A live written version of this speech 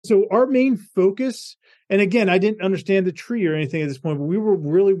So our main focus, and again, I didn't understand the tree or anything at this point, but we were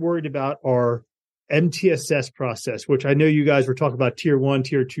really worried about our MTSS process, which I know you guys were talking about tier 1,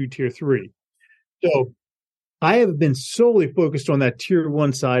 tier 2, tier 3. So I have been solely focused on that tier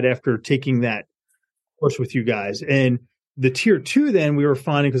 1 side after taking that course with you guys. And the tier 2, then we were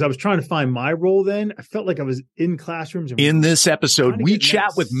finding, because I was trying to find my role then. I felt like I was in classrooms. In this episode, we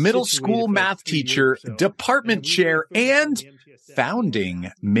chat with middle school math teacher, department chair, and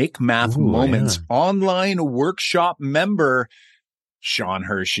founding Make Math Moments online workshop member, Sean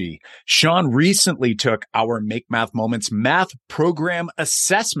Hershey. Sean recently took our Make Math Moments math program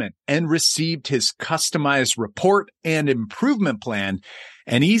assessment and received his customized report and improvement plan.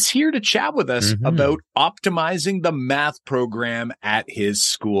 And he's here to chat with us about optimizing the math program at his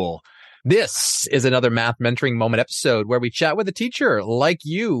school. This is another Math Mentoring Moment episode where we chat with a teacher like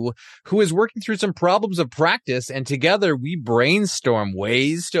you who is working through some problems of practice, and together we brainstorm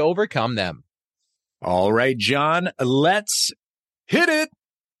ways to overcome them. All right, John, let's hit it.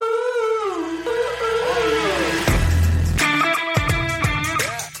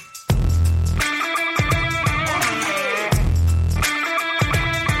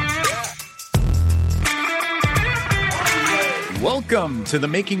 Welcome to the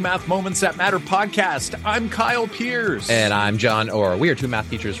Making Math Moments That Matter podcast. I'm Kyle Pierce. And I'm John Orr. We are two math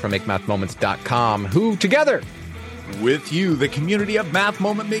teachers from MakeMathMoments.com who together, with you, the community of math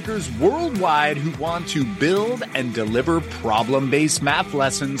moment makers worldwide who want to build and deliver problem-based math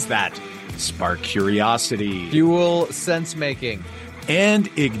lessons that spark curiosity, fuel sense-making, and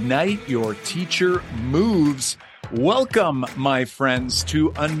ignite your teacher moves. Welcome, my friends,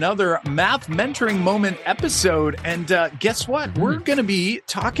 to another Math Mentoring Moment episode. And guess what? We're going to be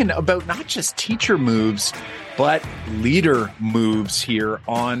talking about not just teacher moves, but leader moves here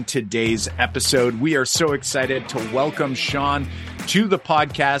on today's episode. We are so excited to welcome Sean to the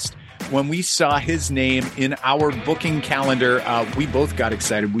podcast. When we saw his name in our booking calendar, we both got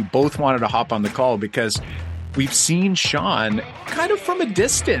excited. We both wanted to hop on the call because we've seen Sean kind of from a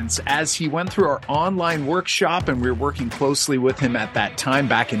distance as he went through our online workshop, and we were working closely with him at that time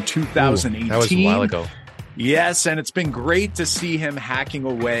back in 2018. That was a while ago. Yes, and it's been great to see him hacking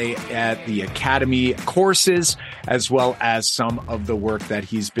away at the Academy courses, as well as some of the work that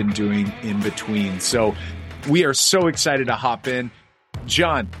he's been doing in between. So we are so excited to hop in.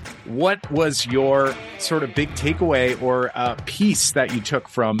 John, what was your sort of big takeaway or piece that you took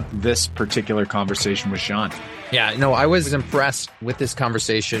from this particular conversation with Sean? Yeah, no, I was impressed with this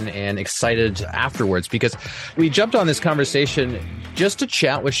conversation and excited afterwards because we jumped on this conversation just to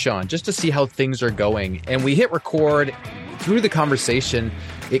chat with Sean, just to see how things are going. And we hit record. Through the conversation,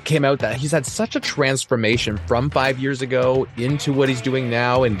 it came out that he's had such a transformation from 5 years ago into what he's doing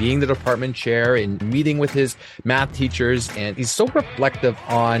now and being the department chair and meeting with his math teachers. And he's so reflective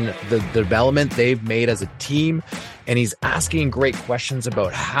on the development they've made as a team. And he's asking great questions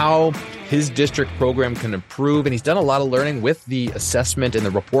about how his district program can improve. And he's done a lot of learning with the assessment and the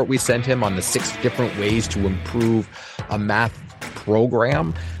report we sent him on the 6 different ways to improve a math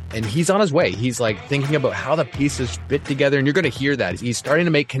program. And he's on his way. He's like thinking about how the pieces fit together. And you're going to hear that. He's starting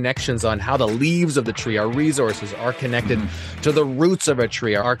to make connections on how the leaves of the tree, our resources, are connected to the roots of a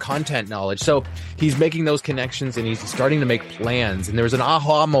tree, our content knowledge. So he's making those connections and he's starting to make plans. And there was an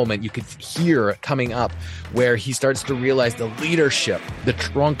aha moment you could hear coming up where he starts to realize the leadership, the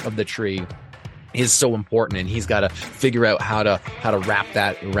trunk of the tree, is so important, and he's got to figure out how to wrap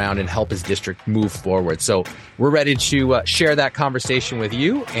that around and help his district move forward. So we're ready to share that conversation with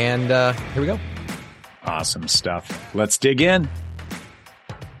you, and here we go. Awesome stuff. Let's dig in.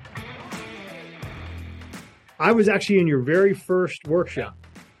 I was actually in your very first workshop.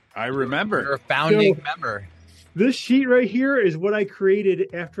 I remember. You're a founding member. This sheet right here is what I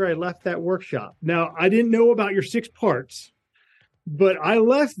created after I left that workshop. Now, I didn't know about your 6 parts. But I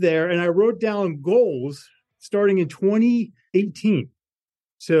left there and I wrote down goals starting in 2018.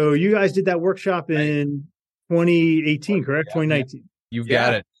 So you guys did that workshop in 2018, correct? 2019. You've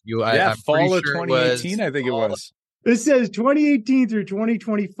got it. Fall of 2018, I think it was. It says 2018 through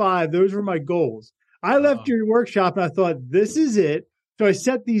 2025. Those were my goals. I left your workshop and I thought, this is it. So I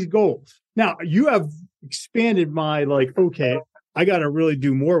set these goals. Now, you have expanded my okay, I got to really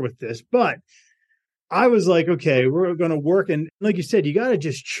do more with this. But I was like, okay, we're going to work. And like you said, you got to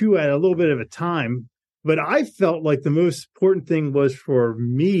just chew at a little bit of a time. But I felt like the most important thing was for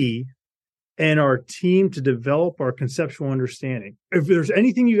me and our team to develop our conceptual understanding. If there's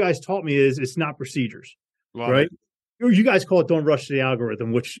anything you guys taught me is it's not procedures, right? You guys call it don't rush the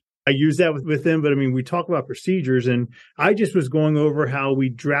algorithm, which I use that with them. But I mean, we talk about procedures, and I just was going over how we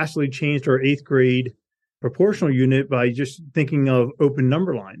drastically changed our 8th grade proportional unit by just thinking of open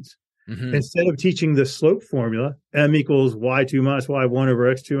number lines. Mm-hmm. Instead of teaching the slope formula, m equals y2 minus y1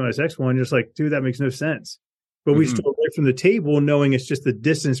 over x2 minus x1, just like, dude, that makes no sense. But we start right from the table knowing it's just the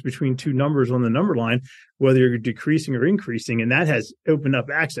distance between two numbers on the number line, whether you're decreasing or increasing. And that has opened up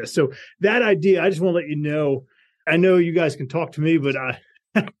access. So that idea, I just want to let you know, I know you guys can talk to me, but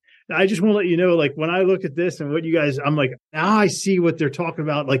I just want to let you know, like when I look at this and what you guys, I'm like, now I see what they're talking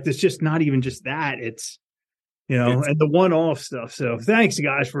about. Like, it's just not even just that. It's, and the one-off stuff. So thanks,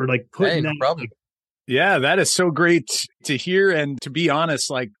 guys, for like putting that. No problem. Yeah, that is so great to hear. And to be honest,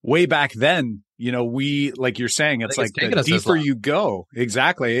 like way back then, we, like you're saying, it's like the deeper you go.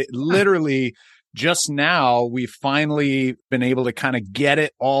 Exactly. It literally just now we've finally been able to kind of get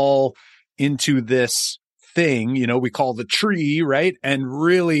it all into this thing, we call the tree, right? And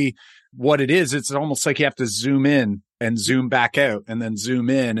really what it is, it's almost like you have to zoom in and zoom back out and then zoom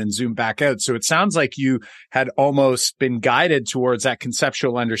in and zoom back out. So it sounds like you had almost been guided towards that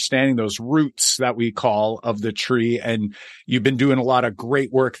conceptual understanding, those roots that we call of the tree. And you've been doing a lot of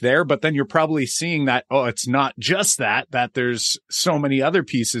great work there, but then you're probably seeing that, it's not just that there's so many other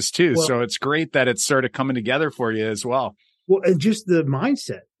pieces too. Well, so it's great that it's sort of coming together for you as well. Well, and just the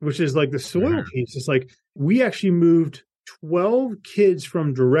mindset, which is like the soil piece. It's like we actually moved 12 kids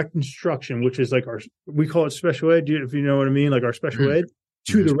from direct instruction, which is like we call it special ed, if you know what I mean, like our special ed,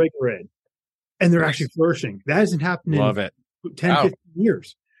 to the regular ed. And they're actually flourishing. That hasn't happened in 10, 15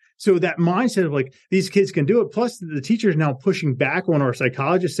 years. So that mindset of like, these kids can do it. Plus the teachers now pushing back on our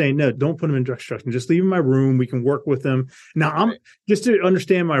psychologists saying, no, don't put them in direct instruction. Just leave them in my room. We can work with them. Now just to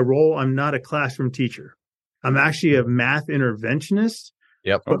understand my role, I'm not a classroom teacher. I'm actually a math interventionist.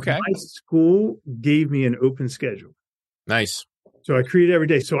 Yep. Okay. My school gave me an open schedule. Nice. So I create every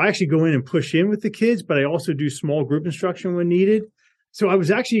day. So I actually go in and push in with the kids, but I also do small group instruction when needed. So I was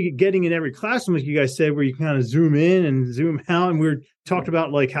actually getting in every classroom, like you guys said, where you kind of zoom in and zoom out. And we talked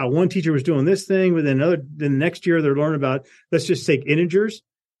about like how one teacher was doing this thing, but then next year they're learning about, let's just take integers.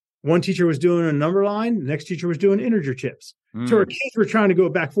 One teacher was doing a number line. The next teacher was doing integer chips. So our kids were trying to go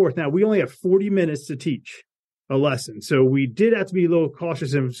back and forth. Now we only have 40 minutes to teach a lesson. So we did have to be a little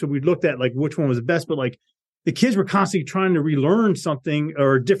cautious. And so we looked at like which one was the best, but like the kids were constantly trying to relearn something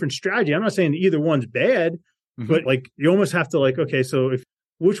or a different strategy. I'm not saying either one's bad, but like you almost have to like, okay, so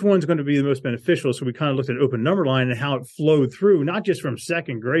which one's going to be the most beneficial? So we kind of looked at open number line and how it flowed through, not just from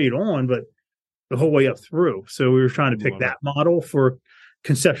second grade on, but the whole way up through. So we were trying to pick that model for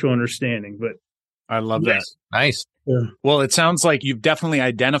conceptual understanding, but I love that. Nice. Yeah. Well, it sounds like you've definitely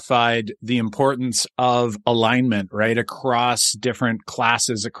identified the importance of alignment, right? Across different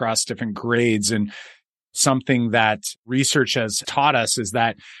classes, across different grades. And something that research has taught us is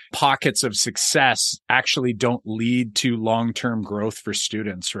that pockets of success actually don't lead to long-term growth for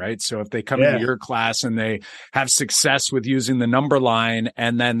students, right? So if they come into your class and they have success with using the number line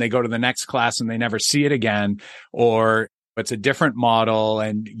and then they go to the next class and they never see it again, or it's a different model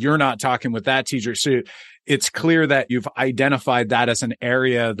and you're not talking with that teacher. So it's clear that you've identified that as an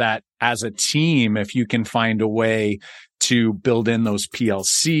area that as a team, if you can find a way to build in those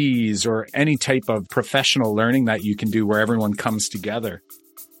PLCs or any type of professional learning that you can do where everyone comes together.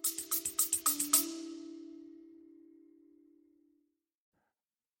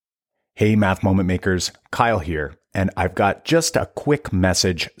 Hey, Math Moment Makers, Kyle here, and I've got just a quick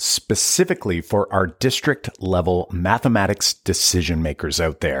message specifically for our district level mathematics decision makers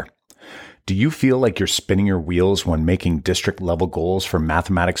out there. Do you feel like you're spinning your wheels when making district level goals for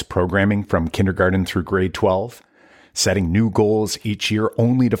mathematics programming from kindergarten through grade 12? Setting new goals each year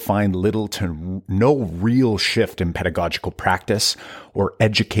only to find little to no real shift in pedagogical practice or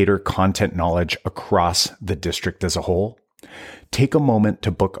educator content knowledge across the district as a whole? Take a moment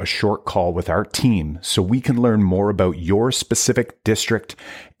to book a short call with our team so we can learn more about your specific district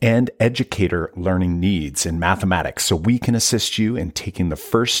and educator learning needs in mathematics so we can assist you in taking the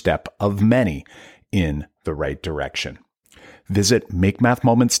first step of many in the right direction. Visit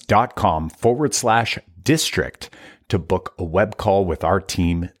makemathmoments.com/district to book a web call with our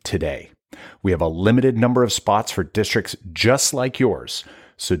team today. We have a limited number of spots for districts just like yours,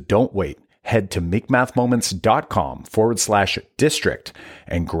 so don't wait. Head to makemathmoments.com/district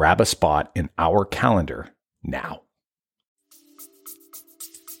and grab a spot in our calendar now.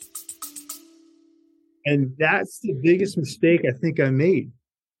 And that's the biggest mistake I think I made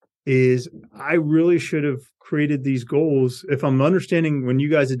is I really should have created these goals. If I'm understanding when you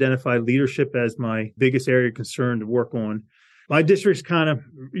guys identify leadership as my biggest area of concern to work on, my district's kind of,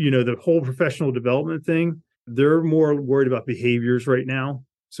 the whole professional development thing, they're more worried about behaviors right now.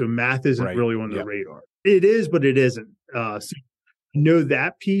 So math isn't really on the radar. It is, but it isn't. So I know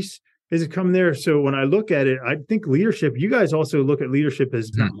that piece. is it come there? So when I look at it, I think leadership, you guys also look at leadership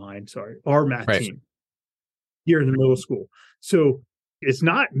as not mine, sorry, our math team here in the middle school. So it's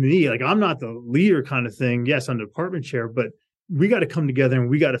not me, like I'm not the leader kind of thing. Yes, I'm the department chair, but we got to come together and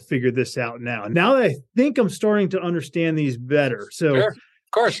we got to figure this out now. Now that I think I'm starting to understand these better. So sure.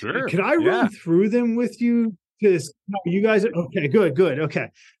 Of course. Could I run through them with you? Because you guys, okay, good. Okay.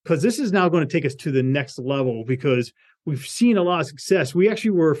 Because this is now going to take us to the next level because we've seen a lot of success. We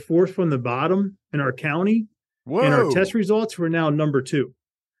actually were fourth from the bottom in our county. Whoa. And our test results were now number 2.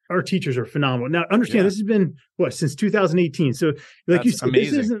 Our teachers are phenomenal. Now, understand this has been since 2018. So, like that's you said,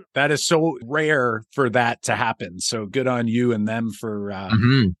 amazing. This isn't. That is so rare for that to happen. So good on you and them for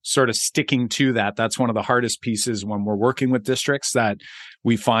sort of sticking to that. That's one of the hardest pieces when we're working with districts that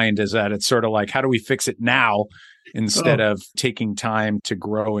we find is that it's sort of like, how do we fix it now instead of taking time to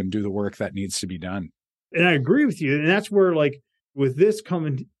grow and do the work that needs to be done? And I agree with you. And that's where, like, with this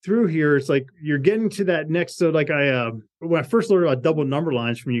coming through here, it's like you're getting to that next. So like when I first learned about double number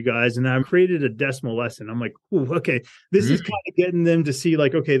lines from you guys and I created a decimal lesson, I'm like, ooh, okay, this is kind of getting them to see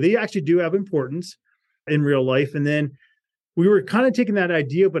like, okay, they actually do have importance in real life. And then we were kind of taking that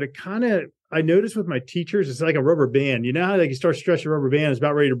idea, but I noticed with my teachers, it's like a rubber band. You know how like you start stretching a rubber band, it's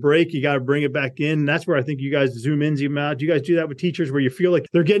about ready to break. You got to bring it back in. And that's where I think you guys zoom in, zoom out. Do you guys do that with teachers where you feel like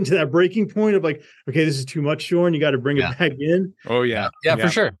they're getting to that breaking point of like, okay, this is too much, Sean. You got to bring it back in. Oh, yeah. Yeah,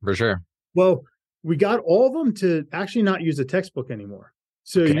 for sure. Well, we got all of them to actually not use a textbook anymore.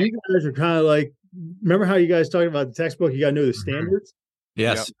 So you guys are kind of like, remember how you guys talking about the textbook? You got to know the standards.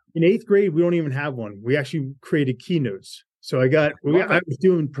 Yes. In 8th grade, we don't even have one. We actually created keynotes. So I was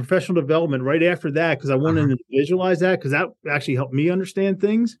doing professional development right after that because I wanted to visualize that because that actually helped me understand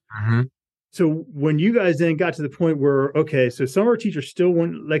things. So when you guys then got to the point where, okay, so some of our teachers still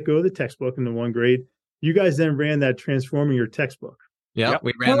wouldn't let go of the textbook in the 1 grade, you guys then ran that transforming your textbook. Yeah,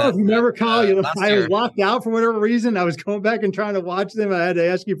 we ran that. If you remember, Kyle, I was locked out for whatever reason. I was going back and trying to watch them. I had to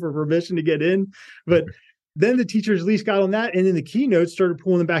ask you for permission to get in. But then the teachers at least got on that. And then the keynotes started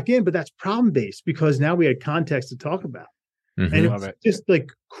pulling them back in. But that's problem-based because now we had context to talk about. And it's just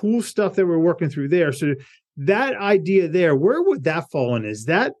like cool stuff that we're working through there. So that idea there, where would that fall in?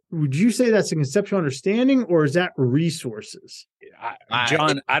 Would you say that's a conceptual understanding or is that resources?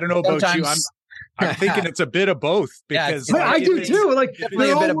 John, I don't know about you. I'm thinking it's a bit of both because I do too. Like definitely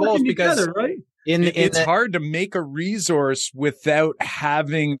a bit of both because together, right? It's hard to make a resource without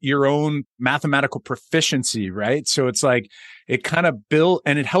having your own mathematical proficiency, right? So it's like it kind of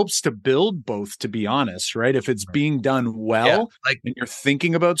and it helps to build both, to be honest, right? If it's being done well, and you're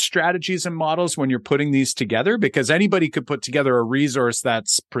thinking about strategies and models when you're putting these together, because anybody could put together a resource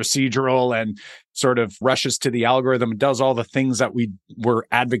that's procedural and sort of rushes to the algorithm and does all the things that we were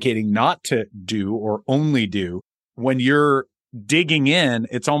advocating not to do or only do. When you're digging in,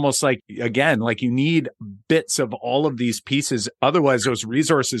 it's almost like, again, like you need bits of all of these pieces. Otherwise, those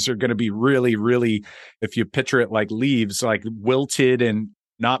resources are going to be really, really, if you picture it like leaves, like wilted and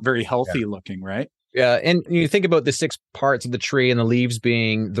not very healthy looking, right? Yeah. And you think about the 6 parts of the tree and the leaves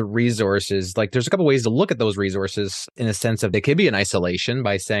being the resources, like there's a couple ways to look at those resources in a sense of they could be in isolation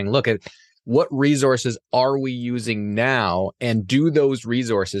by saying, look at what resources are we using now? And do those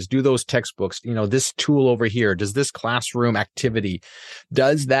resources, do those textbooks, this tool over here, does this classroom activity,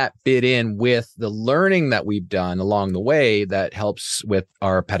 does that fit in with the learning that we've done along the way that helps with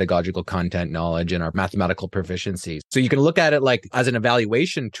our pedagogical content knowledge and our mathematical proficiency? So you can look at it like as an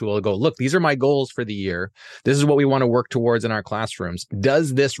evaluation tool, go, look, these are my goals for the year. This is what we want to work towards in our classrooms.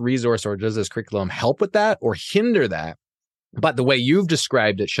 Does this resource or does this curriculum help with that or hinder that? But the way you've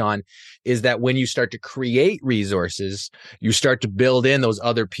described it, Sean, is that when you start to create resources, you start to build in those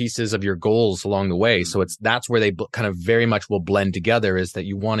other pieces of your goals along the way. So that's where they kind of very much will blend together, is that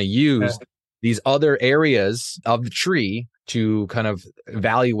you want to use these other areas of the tree to kind of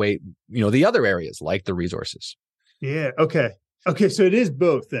evaluate, the other areas like the resources. Yeah. Okay. So it is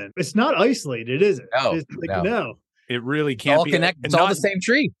both then. It's not isolated, is it? No. It really can't be. It's all the same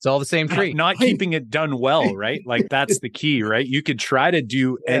tree. It's all the same tree. Not keeping it done well, right? Like that's the key, right? You could try to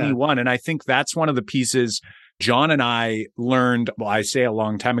do any one. And I think that's one of the pieces John and I learned, I say a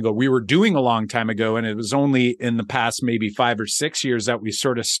long time ago, we were doing a long time ago. And it was only in the past maybe 5 or 6 years that we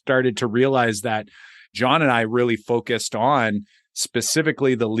sort of started to realize that John and I really focused on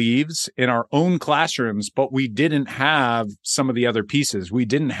specifically the leaves in our own classrooms, but we didn't have some of the other pieces. We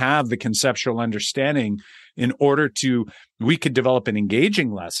didn't have the conceptual understanding in order we could develop an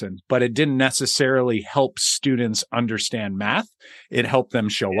engaging lesson, but it didn't necessarily help students understand math. It helped them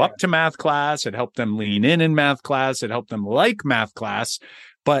show up to math class. It helped them lean in math class. It helped them like math class,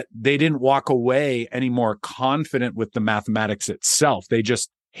 but they didn't walk away any more confident with the mathematics itself. They just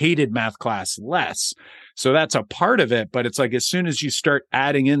hated math class less. So that's a part of it. But it's like, as soon as you start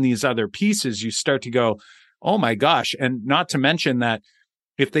adding in these other pieces, you start to go, oh my gosh. And not to mention that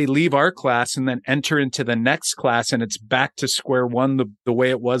if they leave our class and then enter into the next class and it's back to square one, the way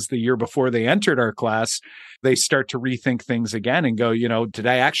it was the year before they entered our class, they start to rethink things again and go, did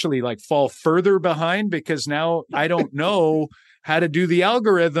I actually like fall further behind because now I don't know how to do the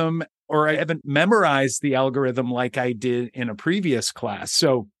algorithm, or I haven't memorized the algorithm like I did in a previous class.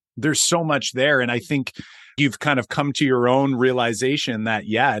 So there's so much there. And I think you've kind of come to your own realization that,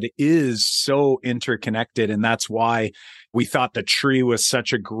 yeah, it is so interconnected. And that's why we thought the tree was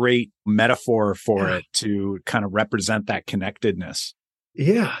such a great metaphor for it to kind of represent that connectedness.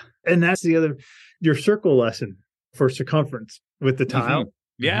 Yeah. And that's your circle lesson for circumference with the tile. Mm-hmm.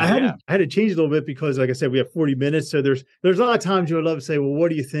 Yeah, I had to change it a little bit because, like I said, we have 40 minutes. So there's a lot of times you would love to say, well, what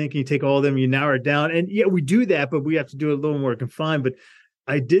do you think? And you take all of them, you narrow it down. And yeah, we do that, but we have to do it a little more confined. But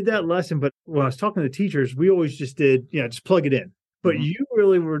I did that lesson. But when I was talking to teachers, we always just did, just plug it in. But you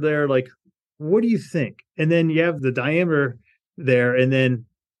really were there like, what do you think? And then you have the diameter there. And then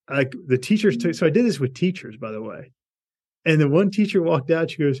like the teachers took, so I did this with teachers, by the way. And the one teacher walked out,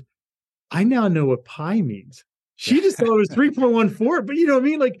 she goes, I now know what pi means. She just thought it was 3.14, but you know what I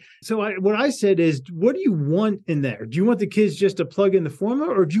mean? Like, so what I said is, what do you want in there? Do you want the kids just to plug in the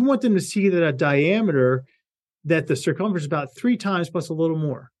formula, or do you want them to see that a diameter, that the circumference is about 3 times plus a little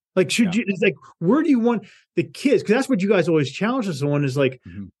more? Like, it's like, where do you want the kids? Because that's what you guys always challenge us on is like,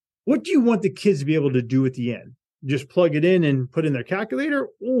 what do you want the kids to be able to do at the end? Just plug it in and put in their calculator,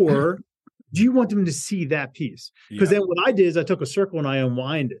 or do you want them to see that piece? Because then what I did is I took a circle and I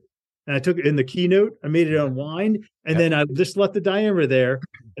unwind it. And I took it in the keynote, I made it unwind, and then I just left the diameter there,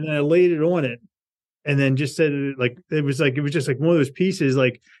 and then I laid it on it, and then just said it was just like one of those pieces.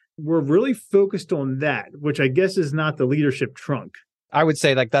 Like, we're really focused on that, which I guess is not the leadership trunk. I would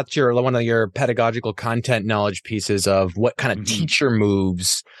say like that's one of your pedagogical content knowledge pieces of what kind of teacher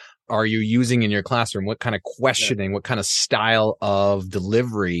moves are you using in your classroom? What kind of questioning, what kind of style of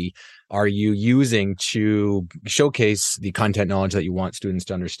delivery are you using to showcase the content knowledge that you want students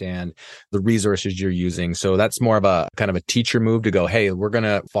to understand, the resources you're using? So that's more of a kind of a teacher move to go, hey, we're going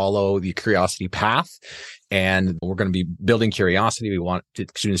to follow the curiosity path and we're going to be building curiosity. We want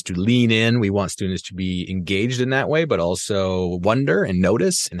students to lean in. We want students to be engaged in that way, but also wonder and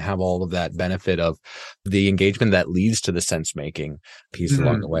notice and have all of that benefit of the engagement that leads to the sense making piece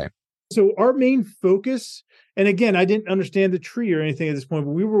along the way. So our main focus, and again, I didn't understand the tree or anything at this point,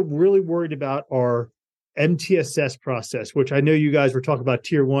 but we were really worried about our MTSS process, which I know you guys were talking about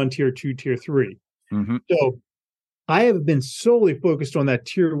tier 1, tier 2, tier 3. So I have been solely focused on that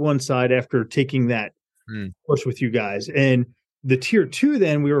tier 1 side after taking that course with you guys. And the tier 2,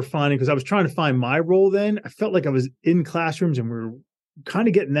 then we were finding, because I was trying to find my role then, I felt like I was in classrooms and we were kind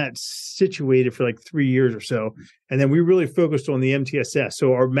of getting that situated for like 3 years or so. And then we really focused on the MTSS.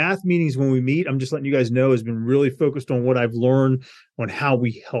 So our math meetings when we meet, I'm just letting you guys know, has been really focused on what I've learned on how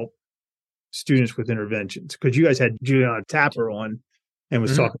we help students with interventions. Because you guys had Juliana Tapper on and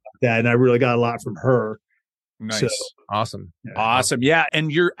was talking about that. And I really got a lot from her. Nice. So, awesome. Yeah. Awesome. Yeah.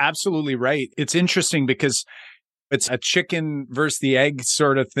 And you're absolutely right. It's interesting because it's a chicken versus the egg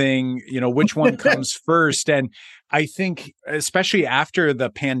sort of thing, which one comes first. And I think, especially after the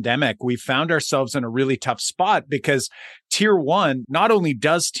pandemic, we found ourselves in a really tough spot because tier 1, not only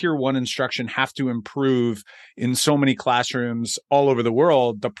does tier 1 instruction have to improve in so many classrooms all over the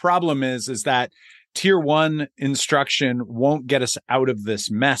world, the problem is that tier 1 instruction won't get us out of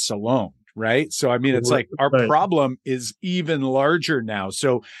this mess alone. Right. So, I mean, it's like our problem is even larger now.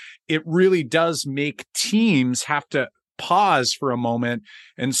 So it really does make teams have to pause for a moment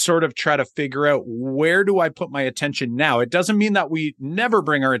and sort of try to figure out, where do I put my attention now? It doesn't mean that we never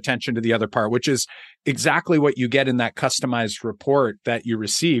bring our attention to the other part, which is exactly what you get in that customized report that you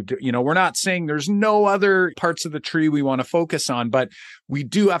received. We're not saying there's no other parts of the tree we want to focus on, but we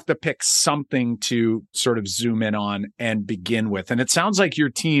do have to pick something to sort of zoom in on and begin with. And it sounds like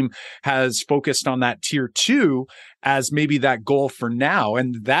your team has focused on that tier 2 as maybe that goal for now.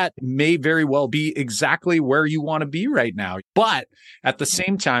 And that may very well be exactly where you want to be right now. But at the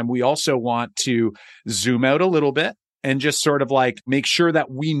same time, we also want to zoom out a little bit and just sort of like make sure that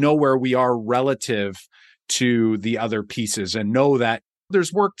we know where we are relative to the other pieces and know that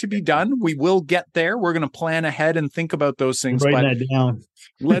there's work to be done. We will get there. We're going to plan ahead and think about those things. Writing that down.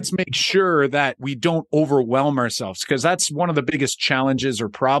 Let's make sure that we don't overwhelm ourselves, because that's one of the biggest challenges or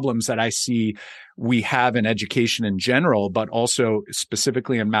problems that I see we have in education in general, but also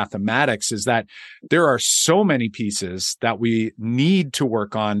specifically in mathematics, is that there are so many pieces that we need to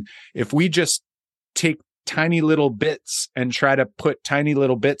work on. If we just take tiny little bits and try to put tiny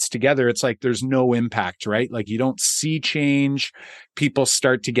little bits together, it's like there's no impact, right? Like you don't see change. People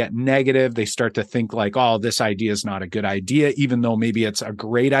start to get negative. They start to think like, oh, this idea is not a good idea, even though maybe it's a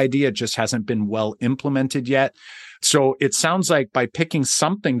great idea. It just hasn't been well implemented yet. So it sounds like by picking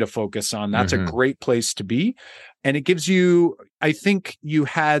something to focus on, that's a great place to be. And it gives you, I think you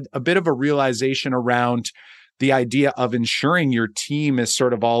had a bit of a realization around the idea of ensuring your team is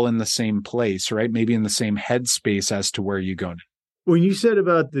sort of all in the same place, right? Maybe in the same headspace as to where you go. When you said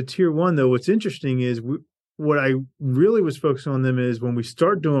about the tier one, though, what's interesting is what I really was focusing on them is when we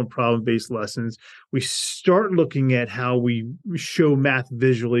start doing problem-based lessons, we start looking at how we show math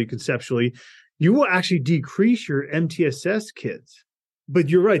visually, conceptually, you will actually decrease your MTSS kids. But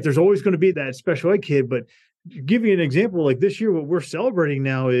you're right, there's always going to be that special ed kid. But to give you an example, like this year, what we're celebrating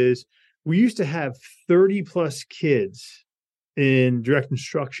now is we used to have 30 plus kids in direct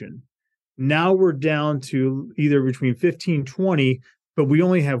instruction. Now we're down to either between 15, 20, but we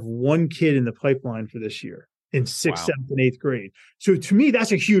only have one kid in the pipeline for this year in 6th, 7th, and 8th grade. So to me,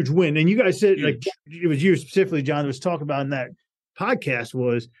 that's a huge win. And you guys said, like, it was you specifically, John, that was talking about in that podcast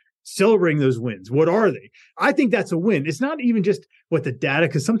was celebrating those wins. What are they? I think that's a win. It's not even just what the data,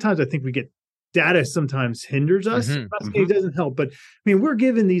 because sometimes I think we get data sometimes hinders us. It doesn't help. But I mean, we're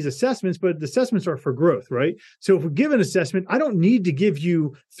given these assessments, but the assessments are for growth, right? So if we give an assessment, I don't need to give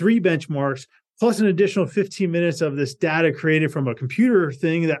you 3 benchmarks plus an additional 15 minutes of this data created from a computer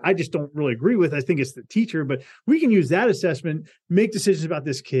thing that I just don't really agree with. I think it's the teacher, but we can use that assessment, make decisions about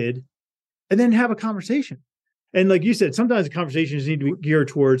this kid, and then have a conversation. And like you said, sometimes the conversations need to be geared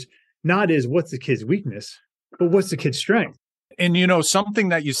towards not is what's the kid's weakness, but what's the kid's strength. And, you know, something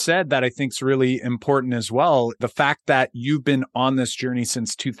that you said that I think is really important as well, the fact that you've been on this journey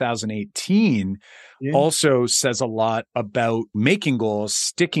since 2018 also says a lot about making goals,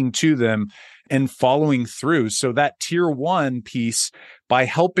 sticking to them, and following through. So that tier one piece, by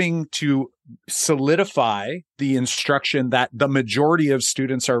helping to solidify the instruction that the majority of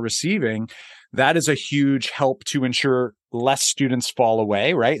students are receiving, that is a huge help to ensure less students fall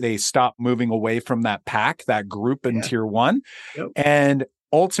away, right? They stop moving away from that pack, that group in tier one. And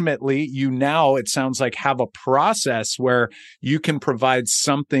ultimately, you now, it sounds like, have a process where you can provide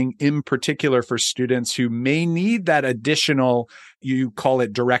something in particular for students who may need that additional, you call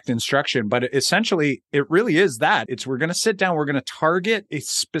it direct instruction, but essentially it really is that. We're going to sit down, we're going to target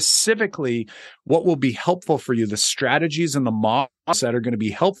specifically what will be helpful for you, the strategies and the models that are going to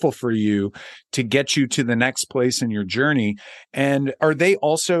be helpful for you to get you to the next place in your journey. And are they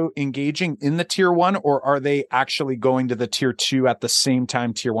also engaging in the tier one, or are they actually going to the tier two at the same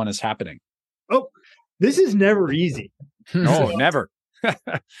time tier one is happening? Oh, this is never easy. No, never.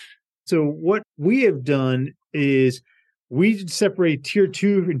 So what we have done is we separate tier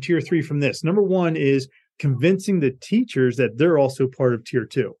two and tier three from this. Number one is convincing the teachers that they're also part of tier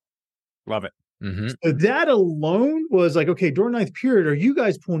two. Love it. So that alone was like, okay, during 9th period, are you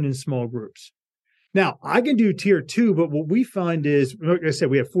guys pulling in small groups? Now, I can do tier two, but what we find is, like I said,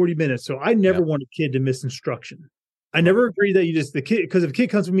 we have 40 minutes. So I never want a kid to miss instruction. I never agree that the kid, because if a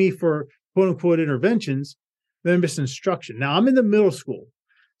kid comes to me for quote unquote interventions, then miss instruction. Now I'm in the middle school.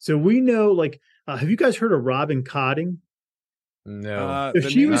 So we know, like, have you guys heard of Robin Cotting? No. The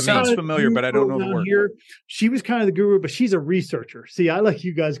name sounds familiar, but I don't know the word. Here, she was kind of the guru, but she's a researcher. See, I like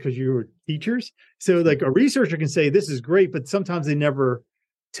you guys because you were teachers. So like a researcher can say, this is great, but sometimes they never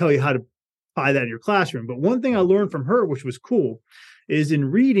tell you how to apply that in your classroom. But one thing I learned from her, which was cool, is in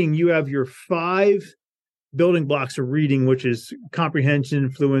reading, you have your 5 building blocks of reading, which is comprehension,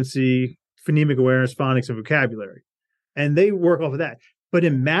 fluency, phonemic awareness, phonics, and vocabulary. And they work off of that. But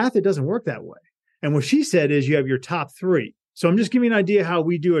in math, it doesn't work that way. And what she said is you have your top 3. So I'm just giving you an idea how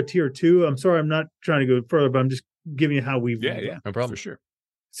we do a tier 2. I'm sorry, I'm not trying to go further, but I'm just giving you how we've no problem. For sure.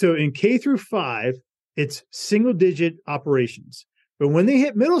 So in K through 5, it's single digit operations. But when they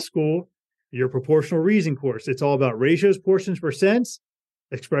hit middle school, your proportional reasoning course, it's all about ratios, portions, percents,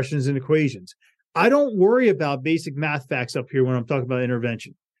 expressions, and equations. I don't worry about basic math facts up here when I'm talking about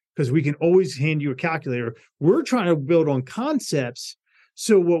intervention, because we can always hand you a calculator. We're trying to build on concepts.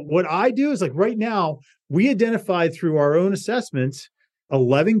 So what I do is, like, right now, we identified through our own assessments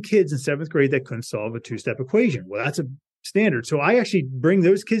 11 kids in 7th grade that couldn't solve a 2-step equation. Well, that's a standard. So I actually bring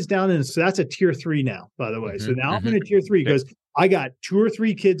those kids down, and so that's a tier 3 now, by the way. So now I'm in a tier 3 because I got 2 or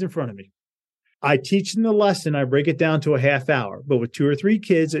 3 kids in front of me. I teach them the lesson. I break it down to a half hour. But with 2 or 3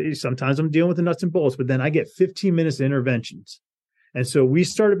 kids, sometimes I'm dealing with the nuts and bolts, but then I get 15 minutes of interventions. And so we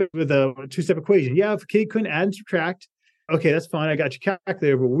started with a 2-step equation. Yeah, if a kid couldn't add and subtract, okay, that's fine. I got your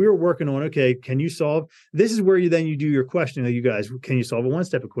calculator, but we were working on, okay, can you solve? This is where you do your questioning. You guys, can you solve a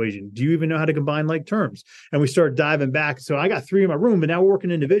one-step equation? Do you even know how to combine like terms? And we start diving back. So I got 3 in my room, but now we're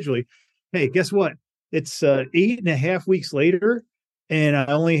working individually. Hey, guess what? It's 8.5 weeks later, and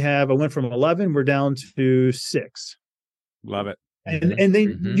I went from 11, we're down to 6. Love it. And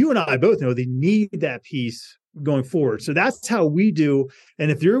then you and I both know they need that piece going forward. So that's how we do. And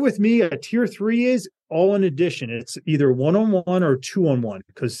if you're with me, a tier 3 is all in addition. It's either 1-on-1 or 2-on-1,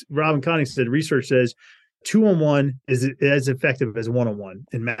 because Robin Conning said research says 2-on-1 is as effective as 1-on-1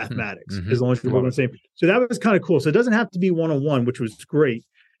 in mathematics, as long as you're both on the same. So that was kind of cool. So it doesn't have to be 1-on-1, which was great.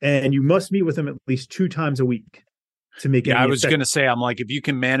 And you must meet with them at least 2 times a week to make it. Yeah, I was going to say, I'm like, if you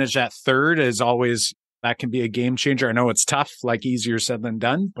can manage that third, as always, that can be a game changer. I know it's tough, like easier said than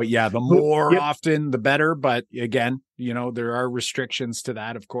done, but yeah, the more often, the better. But again, there are restrictions to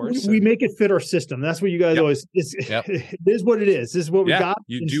that, of course. We make it fit our system. That's what you guys always, it is what it is. This is what we got.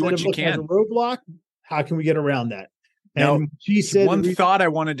 You do what you can. As a roadblock, how can we get around that? Now, and she said, one thought I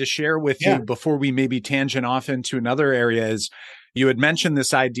wanted to share with you before we maybe tangent off into another area is, you had mentioned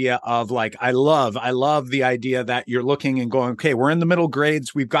this idea of like, I love the idea that you're looking and going, okay, we're in the middle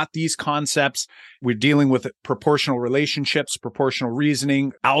grades. We've got these concepts. We're dealing with proportional relationships, proportional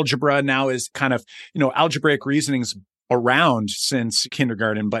reasoning. Algebra now is kind of, algebraic reasoning's around since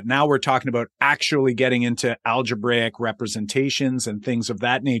kindergarten, but now we're talking about actually getting into algebraic representations and things of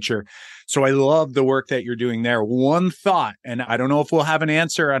that nature. So I love the work that you're doing there. One thought, and I don't know if we'll have an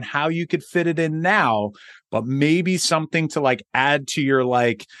answer on how you could fit it in now, but maybe something to like add to your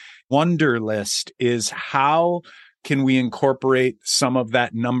like wonder list is, how can we incorporate some of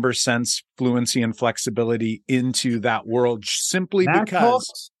that number sense, fluency, and flexibility into that world, simply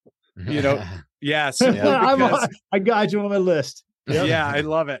because, yes. I got you on my list. Yep. Yeah, I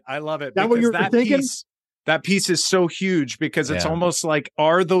love it. That what you're thinking? That piece is so huge, because it's almost like,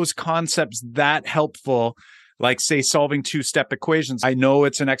 are those concepts that helpful? Like, say, solving 2-step equations. I know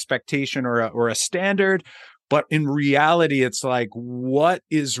it's an expectation or a standard, but in reality, it's like, what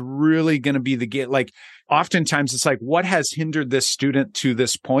is really going to be the gate? Like, oftentimes it's like, what has hindered this student to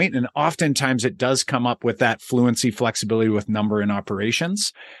this point? And oftentimes it does come up with that fluency, flexibility with number and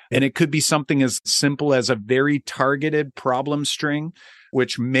operations. And it could be something as simple as a very targeted problem string,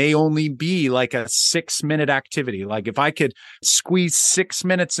 which may only be like a 6-minute activity. Like, if I could squeeze 6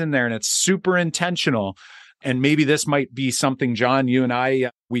 minutes in there and it's super intentional. And maybe this might be something, John, you and I,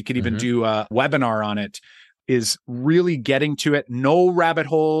 we could even do a webinar on it, is really getting to it. No rabbit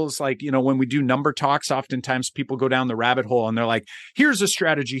holes. Like, when we do number talks, oftentimes people go down the rabbit hole and they're like, here's a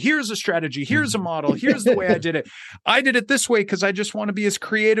strategy, here's a model, here's the way I did it. I did it this way because I just want to be as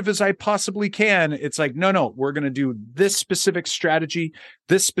creative as I possibly can. It's like, no, we're going to do this specific strategy,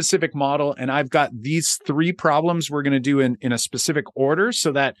 this specific model. And I've got these 3 problems we're going to do in a specific order,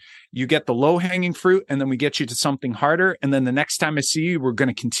 so that you get the low hanging fruit, and then we get you to something harder. And then the next time I see you, we're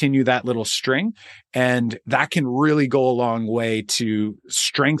going to continue that little string. And that can really go a long way to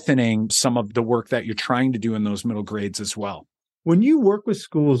strengthening some of the work that you're trying to do in those middle grades as well. When you work with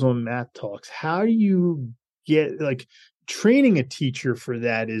schools on math talks, how do you get, like, training a teacher for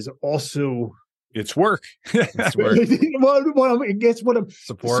that is also... It's work. It's work.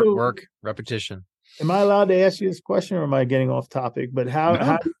 Support, work, repetition. Am I allowed to ask you this question, or am I getting off topic? But how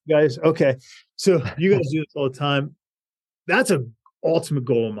do you guys, okay, so you guys do this all the time. That's an ultimate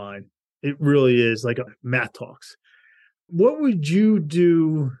goal of mine. It really is, like, a math talks. What would you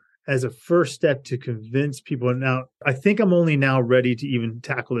do as a first step to convince people? Now, I think I'm only now ready to even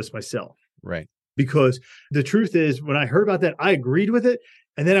tackle this myself. Right. Because the truth is, when I heard about that, I agreed with it.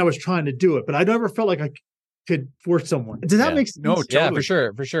 And then I was trying to do it, but I never felt like I could force someone. Does that make sense? No, totally. Yeah,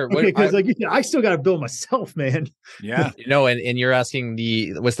 for sure. Okay, because like you said, I still got to build myself, man. Yeah. And you're asking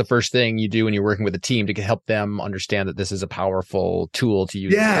what's the first thing you do when you're working with a team to help them understand that this is a powerful tool to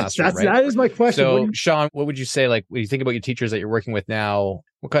use in the classroom, right? That is my question. So, Sean, what would you say, like, when you think about your teachers that you're working with now,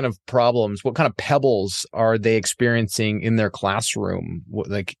 what kind of problems, what kind of pebbles are they experiencing in their classroom?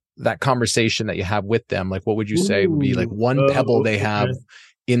 Like, that conversation that you have with them, like, what would you say would be like one pebble they have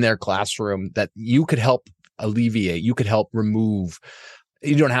in their classroom that you could help alleviate, you could help remove?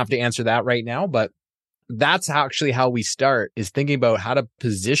 You don't have to answer that right now, but that's actually how we start, is thinking about how to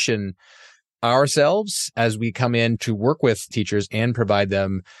position ourselves as we come in to work with teachers and provide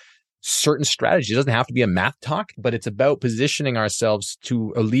them certain strategies. It doesn't have to be a math talk, but it's about positioning ourselves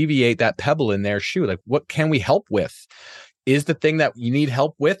to alleviate that pebble in their shoe. Like, what can we help with? Is the thing that you need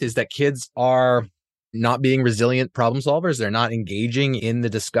help with is that kids are not being resilient problem solvers. They're not engaging in the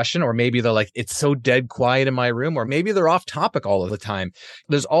discussion, or maybe they're like, it's so dead quiet in my room, or maybe they're off topic all of the time.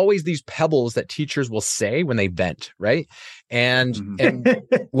 There's always these pebbles that teachers will say when they vent, right? And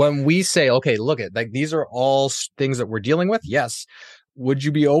when we say, okay, look at like, these are all things that we're dealing with. Yes. Would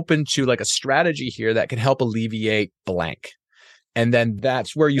you be open to like a strategy here that can help alleviate blank? And then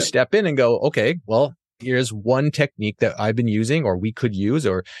that's where you step in and go, okay, well, here's one technique that I've been using, or we could use,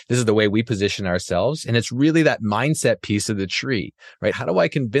 or this is the way we position ourselves. And it's really that mindset piece of the tree, right? How do I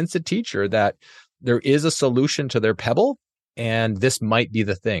convince a teacher that there is a solution to their pebble and this might be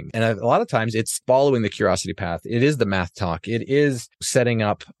the thing? And a lot of times it's following the curiosity path. It is the math talk. It is setting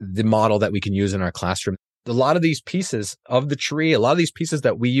up the model that we can use in our classroom. A lot of these pieces of the tree, a lot of these pieces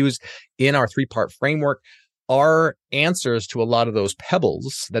that we use in our 3-part framework are answers to a lot of those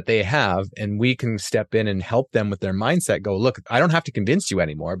pebbles that they have. And we can step in and help them with their mindset. Go, look, I don't have to convince you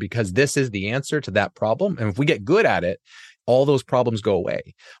anymore because this is the answer to that problem. And if we get good at it, all those problems go away,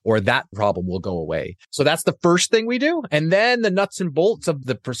 or that problem will go away. So that's the first thing we do. And then the nuts and bolts of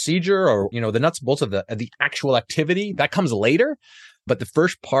the procedure, or, the nuts and bolts of the actual activity, that comes later. But the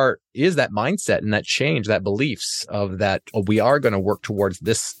first part is that mindset and that change, that beliefs of that we are going to work towards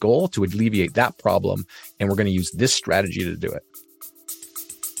this goal to alleviate that problem. And we're going to use this strategy to do it.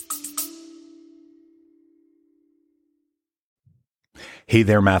 Hey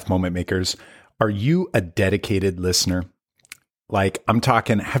there, Math Moment Makers. Are you a dedicated listener? Like, I'm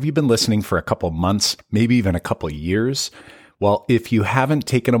talking, have you been listening for a couple months, maybe even a couple years? Well, if you haven't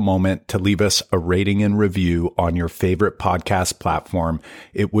taken a moment to leave us a rating and review on your favorite podcast platform,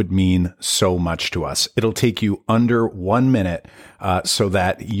 it would mean so much to us. It'll take you under 1 minute so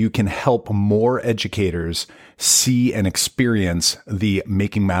that you can help more educators see and experience the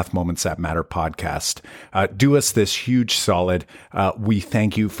Making Math Moments That Matter podcast. Do us this huge solid. We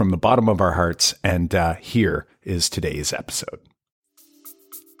thank you from the bottom of our hearts. And here is today's episode.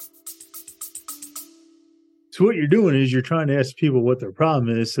 So what you're doing is you're trying to ask people what their problem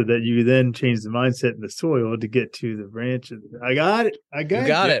is so that you then change the mindset in the soil to get to the branches. I got it. You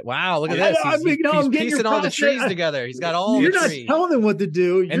got it. Wow, look at this. He's piecing all the trees together. He's got all the trees. You're not telling them what to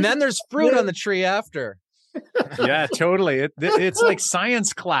do. And then there's fruit on the tree after. Yeah, totally. It's like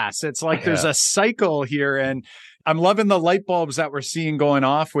science class. It's like there's a cycle here. And I'm loving the light bulbs that we're seeing going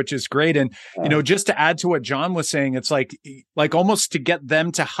off, which is great. And, just to add to what John was saying, it's like almost to get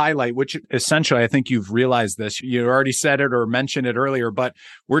them to highlight, which essentially, I think you've realized this. You already said it or mentioned it earlier, but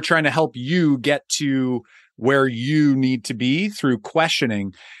we're trying to help you get to where you need to be through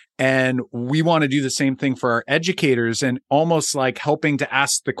questioning. And we want to do the same thing for our educators, and almost like helping to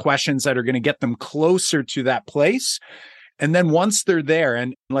ask the questions that are going to get them closer to that place. And then once they're there,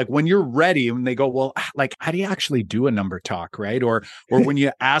 and like when you're ready, and they go, well, like, how do you actually do a number talk, right? Or when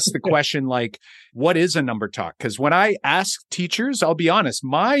you ask the question, like, what is a number talk? Because when I ask teachers, I'll be honest,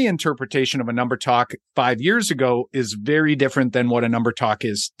 my interpretation of a number talk 5 years ago is very different than what a number talk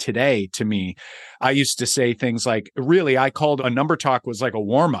is today to me. I used to say things like, really, I called a number talk was like a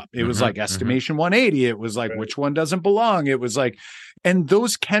warm up. It was like estimation 180. It was like, which one doesn't belong? It was like, and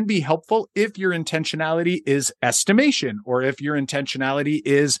those can be helpful if your intentionality is estimation, or if your intentionality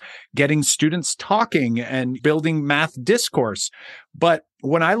is getting students talking and building math discourse. But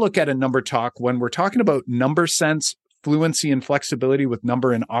when I look at a number talk, when we're talking about number sense, fluency, and flexibility with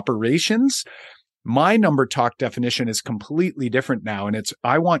number and operations, my number talk definition is completely different now. And it's,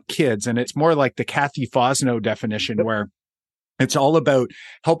 I want kids, and it's more like the Kathy Fosno definition, where it's all about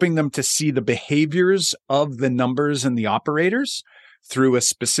helping them to see the behaviors of the numbers and the operators through a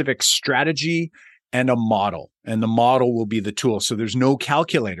specific strategy and a model. And the model will be the tool. So there's no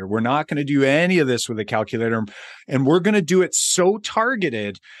calculator. We're not going to do any of this with a calculator. And we're going to do it so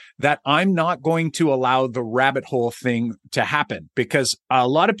targeted that I'm not going to allow the rabbit hole thing to happen, because a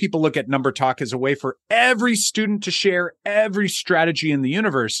lot of people look at number talk as a way for every student to share every strategy in the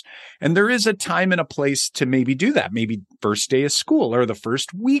universe. And there is a time and a place to maybe do that. Maybe first day of school or the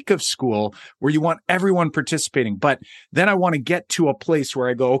first week of school, where you want everyone participating. But then I want to get to a place where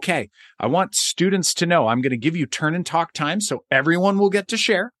I go, okay, I want students to know I'm going to give you turn and talk time so everyone will get to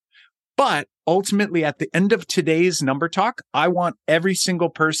share. But ultimately, at the end of today's number talk, I want every single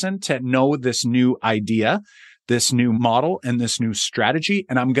person to know this new idea, this new model, and this new strategy.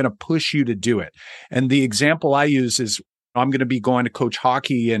 And I'm going to push you to do it. And the example I use is, I'm going to be going to coach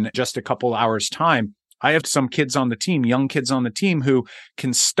hockey in just a couple hours' time. I have some kids on the team, young kids on the team, who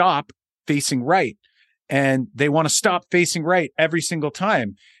can stop facing right. And they want to stop facing right every single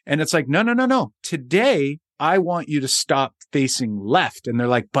time. And it's like, no. Today, I want you to stop facing left. And they're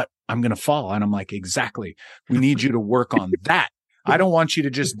like, but I'm going to fall. And I'm like, exactly. We need you to work on that. I don't want you to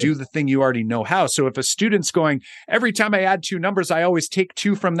just do the thing you already know how. So if a student's going, every time I add two numbers, I always take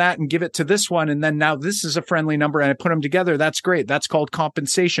two from that and give it to this one. And then now this is a friendly number and I put them together. That's great. That's called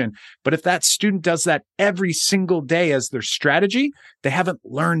compensation. But if that student does that every single day as their strategy, they haven't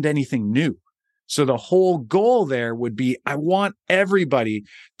learned anything new. So the whole goal there would be, I want everybody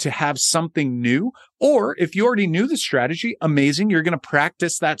to have something new. Or if you already knew the strategy, amazing. You're going to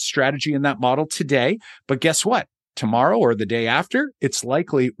practice that strategy and that model today. But guess what? Tomorrow or the day after, it's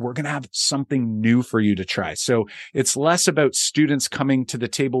likely we're going to have something new for you to try. So it's less about students coming to the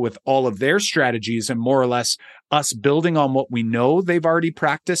table with all of their strategies and more or less us building on what we know they've already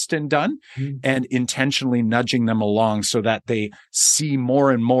practiced and done and intentionally nudging them along so that they see more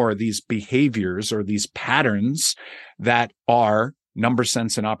and more these behaviors or these patterns that are number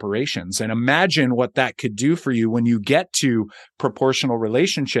sense in operations. And imagine what that could do for you when you get to proportional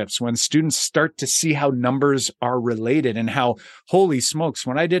relationships, when students start to see how numbers are related and how, holy smokes,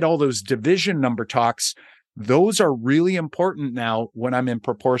 when I did all those division number talks, those are really important now when I'm in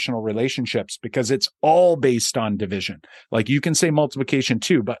proportional relationships because it's all based on division. Like you can say multiplication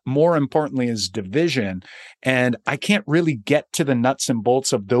too, but more importantly is division. And I can't really get to the nuts and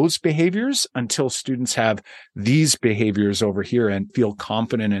bolts of those behaviors until students have these behaviors over here and feel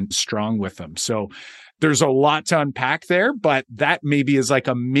confident and strong with them. So there's a lot to unpack there, but that maybe is like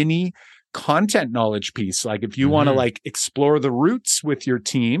a mini content knowledge piece. Like if you want to like explore the roots with your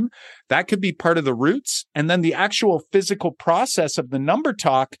team, that could be part of the roots. And then the actual physical process of the number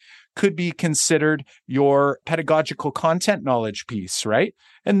talk could be considered your pedagogical content knowledge piece, right?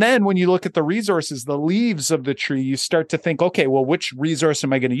 And then when you look at the resources, the leaves of the tree, you start to think, okay, well, which resource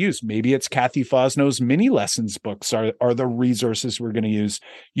am I going to use? Maybe it's Kathy Fosno's mini lessons books are the resources we're going to use.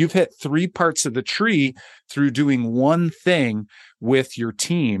 You've hit three parts of the tree through doing one thing with your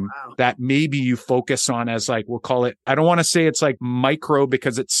team that maybe you focus on as like, we'll call it, I don't want to say it's like micro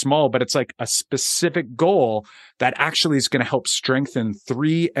because it's small, but it's like a specific goal that actually is going to help strengthen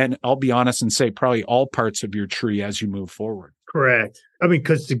three, and I'll be honest and say probably all parts of your tree as you move forward. Correct. I mean,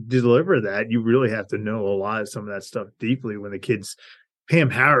 because to deliver that, you really have to know a lot of some of that stuff deeply. When the kids, Pam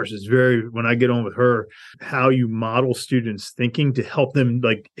Harris is very, when I get on with her, how you model students' thinking to help them,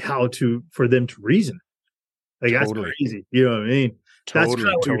 like for them to reason. Like that's crazy. You know what I mean? That's kind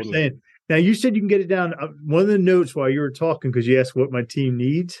of what you're saying. Now, you said you can get it down. One of the notes while you were talking, because you asked what my team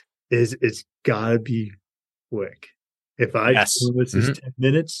needs, is it's got to be quick. If I tell them this is 10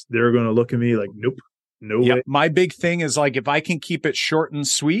 minutes, they're going to look at me like, nope. No way. My big thing is like, if I can keep it short and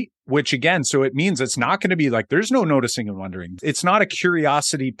sweet, which again, so it means it's not going to be like, there's no noticing and wondering. It's not a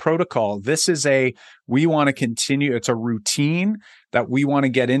curiosity protocol. This is we want to continue. It's a routine that we want to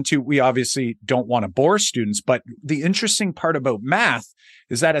get into. We obviously don't want to bore students, but the interesting part about math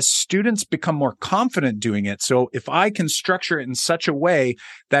is that as students become more confident doing it. So if I can structure it in such a way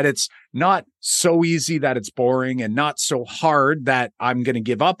that it's not so easy that it's boring and not so hard that I'm going to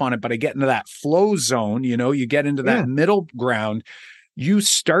give up on it, but I get into that flow zone, you get into that middle ground, you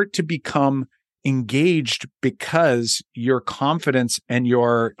start to become engaged because your confidence and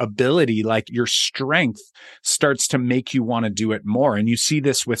your ability, like your strength, starts to make you want to do it more. And you see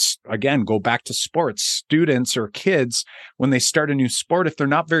this with, again, go back to sports. Students or kids, when they start a new sport, if they're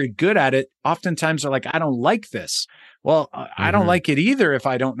not very good at it, oftentimes they're like, I don't like this. Well, I don't like it either if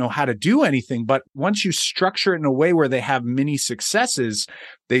I don't know how to do anything. But once you structure it in a way where they have mini successes,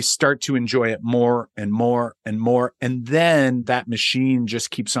 they start to enjoy it more and more and more. And then that machine just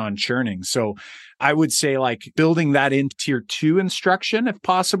keeps on churning. So I would say like building that in tier 2 instruction if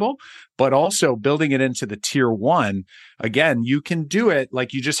possible, but also building it into the tier 1. Again, you can do it.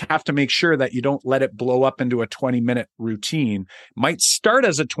 Like you just have to make sure that you don't let it blow up into a 20-minute routine. Might start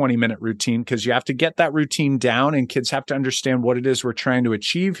as a 20-minute routine because you have to get that routine down and kids have to understand what it is we're trying to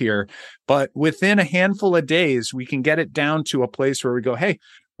achieve here. But within a handful of days, we can get it down to a place where we go, hey,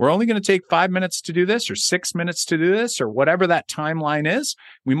 we're only going to take 5 minutes to do this or 6 minutes to do this or whatever that timeline is.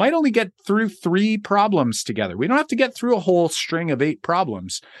 We might only get through 3 problems together. We don't have to get through a whole string of 8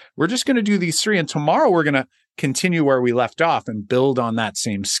 problems. We're just going to do these 3. And tomorrow we're going to continue where we left off and build on that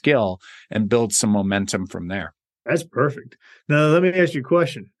same skill and build some momentum from there. That's perfect. Now, let me ask you a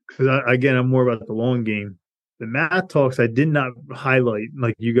question, because again, I'm more about the long game. The math talks I did not highlight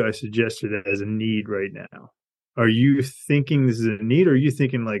like you guys suggested as a need right now. Are you thinking this is a need, or are you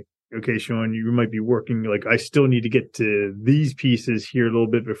thinking like, okay, Sean, you might be working like I still need to get to these pieces here a little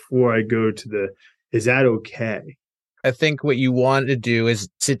bit before I go to is that okay? I think what you want to do is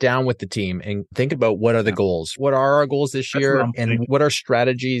sit down with the team and think about what are the goals? What are our goals this year? And what are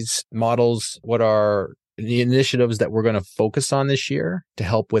strategies, models? What are the initiatives that we're going to focus on this year to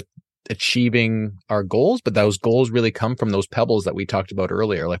help with achieving our goals, but those goals really come from those pebbles that we talked about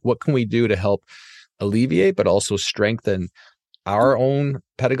earlier. Like, what can we do to help alleviate, but also strengthen our own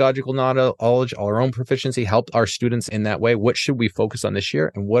pedagogical knowledge, our own proficiency, help our students in that way? What should we focus on this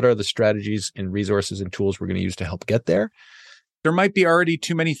year? And what are the strategies and resources and tools we're going to use to help get there? There might be already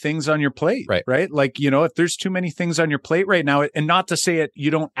too many things on your plate, right? Like, if there's too many things on your plate right now, and not to say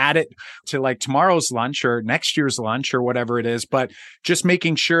you don't add it to like tomorrow's lunch or next year's lunch or whatever it is, but just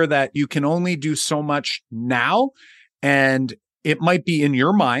making sure that you can only do so much now. And it might be in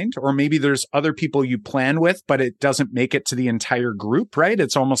your mind, or maybe there's other people you plan with, but it doesn't make it to the entire group, right?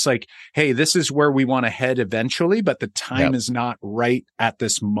 It's almost like, hey, this is where we want to head eventually, but the time is not right at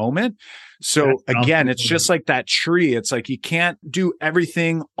this moment. So again, it's just like that tree. It's like you can't do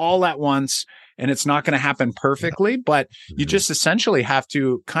everything all at once, and it's not going to happen perfectly, but you just essentially have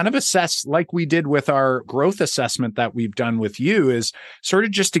to kind of assess, like we did with our growth assessment that we've done with you, is sort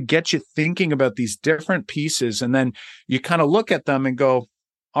of just to get you thinking about these different pieces. And then you kind of look at them and go,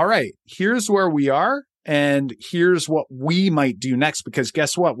 all right, here's where we are. And here's what we might do next, because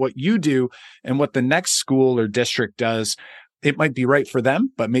guess what you do and what the next school or district does, it might be right for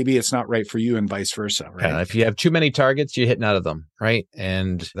them, but maybe it's not right for you, and vice versa, right? If you have too many targets, you hit none of them, right?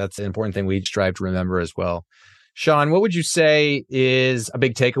 And that's an important thing we strive to remember as well. Sean, what would you say is a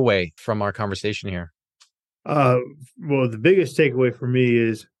big takeaway from our conversation here? Well, the biggest takeaway for me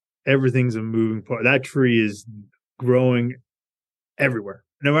is everything's a moving part. That tree is growing everywhere,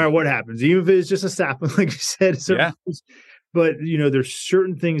 no matter what happens, even if it's just a sapling, like you said. But, there's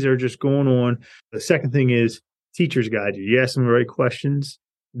certain things that are just going on. The second thing is, teachers guide you. You ask them the right questions.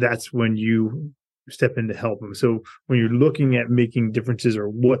 That's when you step in to help them. So when you're looking at making differences or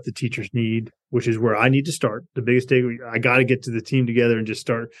what the teachers need, which is where I need to start, the biggest takeaway, I got to get to the team together and just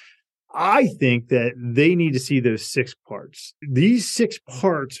start. I think that they need to see those 6 parts. These 6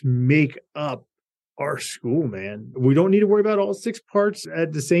 parts make up our school, man. We don't need to worry about all 6 parts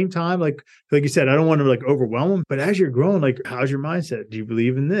at the same time. Like you said, I don't want to overwhelm them, but as you're growing, how's your mindset? Do you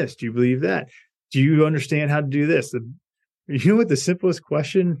believe in this? Do you believe that? Do you understand how to do this? You know what the simplest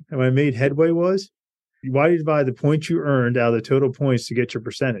question I made headway was? Why do you divide the points you earned out of the total points to get your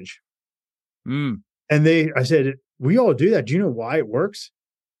percentage? And I said, we all do that. Do you know why it works?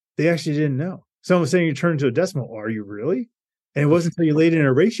 They actually didn't know. Someone was saying you turn into a decimal. Are you really? And it wasn't until you laid it in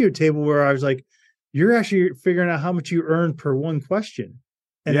a ratio table where I was like, you're actually figuring out how much you earn per one question.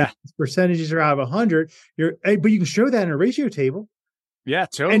 And if percentages are out of 100, but you can show that in a ratio table. Yeah,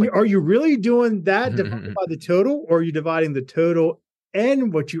 totally. And are you really doing that divided by the total, or are you dividing the total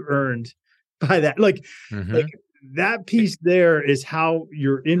and what you earned by that? Like that piece there is how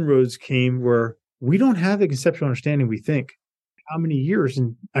your inroads came, where we don't have the conceptual understanding we think. How many years,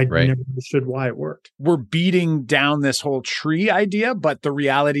 and I never understood why it worked. We're beating down this whole tree idea, but the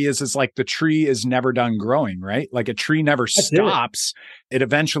reality is like the tree is never done growing, right? Like a tree never stops. It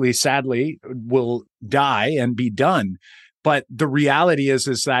eventually, sadly, will die and be done. But the reality is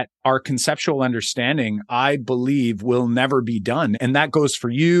that our conceptual understanding, I believe, will never be done. And that goes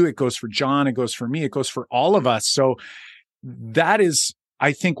for you. It goes for John. It goes for me. It goes for all of us. So that is,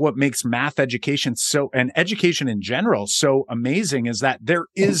 I think, what makes math education and education in general so amazing, is that there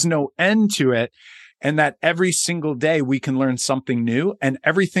is no end to it. And that every single day we can learn something new, and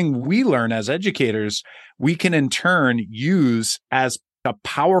everything we learn as educators, we can in turn use as a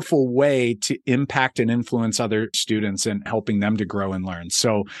powerful way to impact and influence other students and helping them to grow and learn.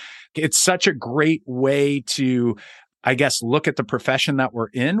 So it's such a great way to, I guess, look at the profession that we're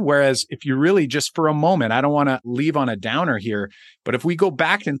in. Whereas if you really just for a moment, I don't want to leave on a downer here, but if we go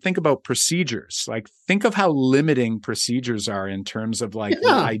back and think about procedures, like think of how limiting procedures are in terms of the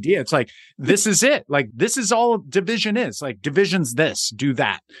idea. It's like, this is it. Like, this is all division is. Like, division's this, do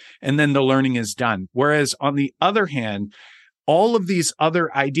that. And then the learning is done. Whereas on the other hand, all of these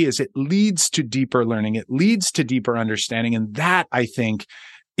other ideas, it leads to deeper learning. It leads to deeper understanding. And that, I think,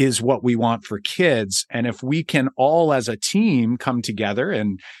 is what we want for kids. And if we can all as a team come together,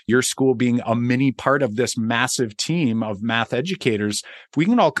 and your school being a mini part of this massive team of math educators, if we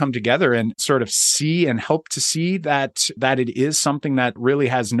can all come together and sort of see and help to see that it is something that really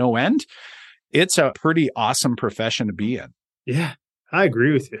has no end, it's a pretty awesome profession to be in. Yeah, I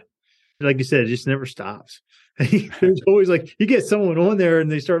agree with you. Like you said, it just never stops. There's always you get someone on there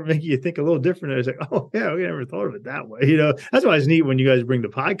and they start making you think a little different. It's like, oh yeah, we never thought of it that way. That's why it's neat when you guys bring the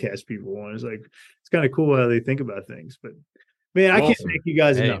podcast people on. It's it's kind of cool how they think about things. But man, I can't thank you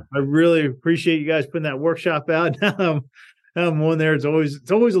guys enough. I really appreciate you guys putting that workshop out. Now I'm on there. It's always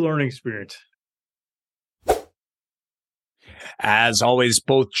a learning experience. As always,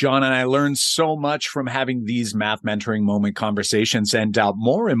 both John and I learn so much from having these Math Mentoring Moment conversations. And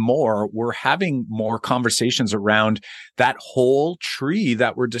more and more, we're having more conversations around that whole tree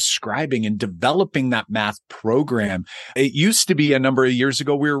that we're describing and developing that math program. It used to be a number of years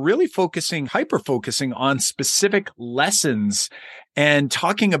ago, we were really hyper-focusing on specific lessons and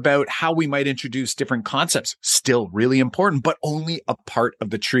talking about how we might introduce different concepts. Still really important, but only a part of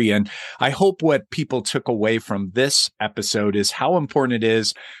the tree. And I hope what people took away from this episode is how important it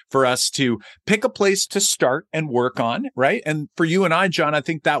is for us to pick a place to start and work on, right? And for you and I, John, I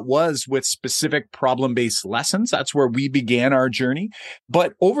think that was with specific problem-based lessons. That's where we began our journey.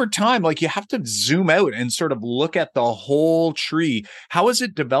 But over time, like, you have to zoom out and sort of look at the whole tree. How is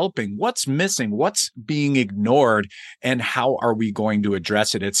it developing? What's missing? What's being ignored? And how are we going to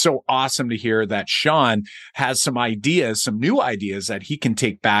address it? It's so awesome to hear that Sean has some new ideas that he can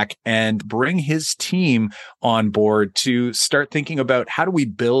take back and bring his team on board to start thinking about how do we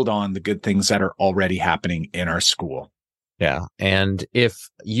build on the good things that are already happening in our school. Yeah. And if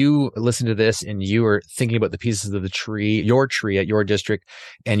you listen to this and you are thinking about the pieces of the tree, your tree at your district,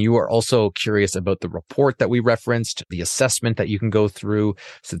 and you are also curious about the report that we referenced, the assessment that you can go through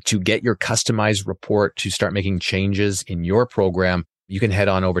so to get your customized report to start making changes in your program, you can head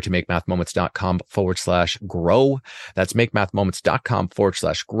on over to makemathmoments.com/grow. That's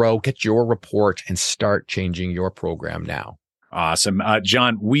makemathmoments.com/grow. Get your report and start changing your program now. Awesome.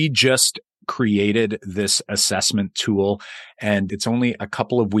 John, we just created this assessment tool, and it's only a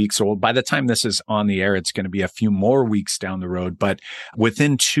couple of weeks old. By the time this is on the air, it's going to be a few more weeks down the road. But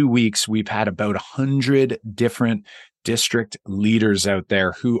within 2 weeks, we've had about 100 different district leaders out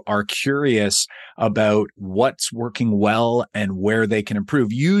there who are curious about what's working well and where they can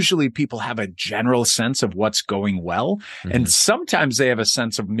improve. Usually people have a general sense of what's going well, and sometimes they have a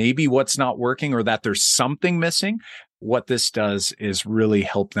sense of maybe what's not working or that there's something missing. What this does is really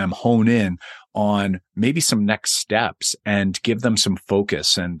help them hone in on maybe some next steps and give them some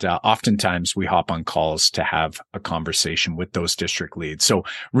focus. And oftentimes we hop on calls to have a conversation with those district leads. So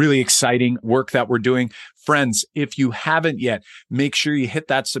really exciting work that we're doing. Friends, if you haven't yet, make sure you hit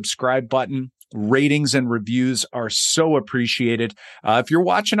that subscribe button. Ratings and reviews are so appreciated. If you're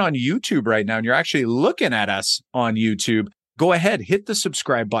watching on YouTube right now and you're actually looking at us on YouTube, go ahead, hit the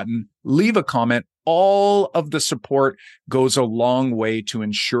subscribe button, leave a comment. All of the support goes a long way to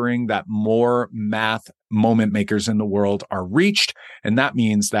ensuring that more math moment makers in the world are reached. And that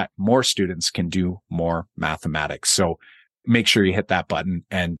means that more students can do more mathematics. So make sure you hit that button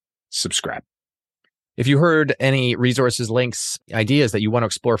and subscribe. If you heard any resources, links, ideas that you want to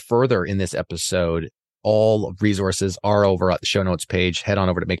explore further in this episode, all resources are over at the show notes page. Head on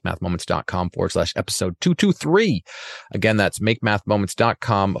over to makemathmoments.com/episode 223. Again, that's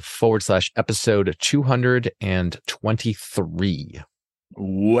makemathmoments.com/episode 223.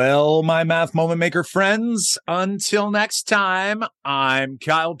 Well, my Math Moment Maker friends, until next time, I'm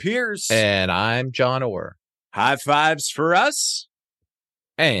Kyle Pierce. And I'm John Orr. High fives for us.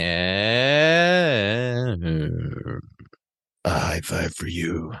 And a high five for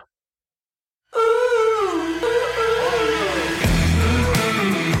you.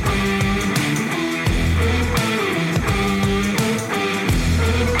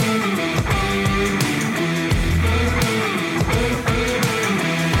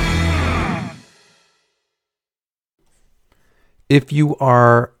 If you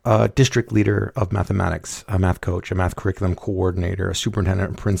are a district leader of mathematics, a math coach, a math curriculum coordinator, a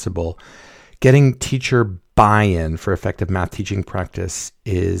superintendent and principal, getting teacher buy-in for effective math teaching practice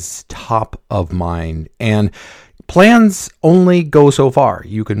is top of mind. And plans only go so far.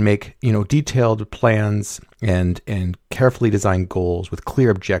 You can make, detailed plans and carefully designed goals with clear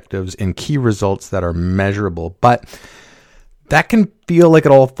objectives and key results that are measurable. But that can feel like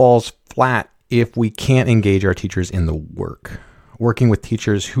it all falls flat if we can't engage our teachers in the work. Working with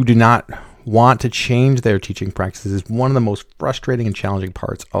teachers who do not want to change their teaching practices is one of the most frustrating and challenging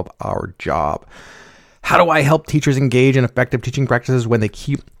parts of our job. How do I help teachers engage in effective teaching practices when they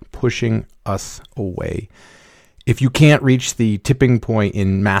keep pushing us away? If you can't reach the tipping point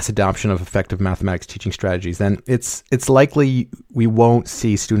in mass adoption of effective mathematics teaching strategies, then it's likely we won't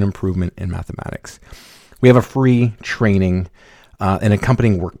see student improvement in mathematics. We have a free training an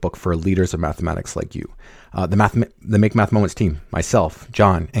accompanying workbook for leaders of mathematics like you. The Make Math Moments team, myself,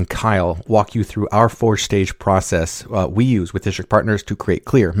 John, and Kyle walk you through our 4-stage process we use with district partners to create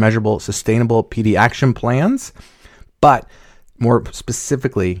clear, measurable, sustainable PD action plans, but more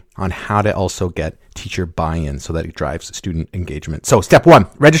specifically on how to also get teacher buy-in so that it drives student engagement. So step 1,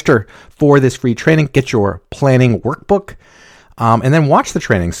 register for this free training, get your planning workbook, and then watch the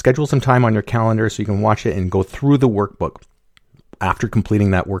training. Schedule some time on your calendar so you can watch it and go through the workbook. after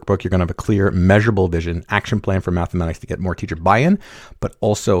completing that workbook, you're going to have a clear, measurable vision, action plan for mathematics to get more teacher buy-in, but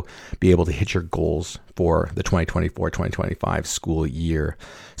also be able to hit your goals for the 2024-2025 school year.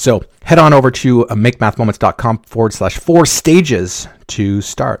 So head on over to makemathmoments.com/4 stages to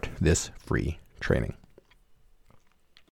start this free training.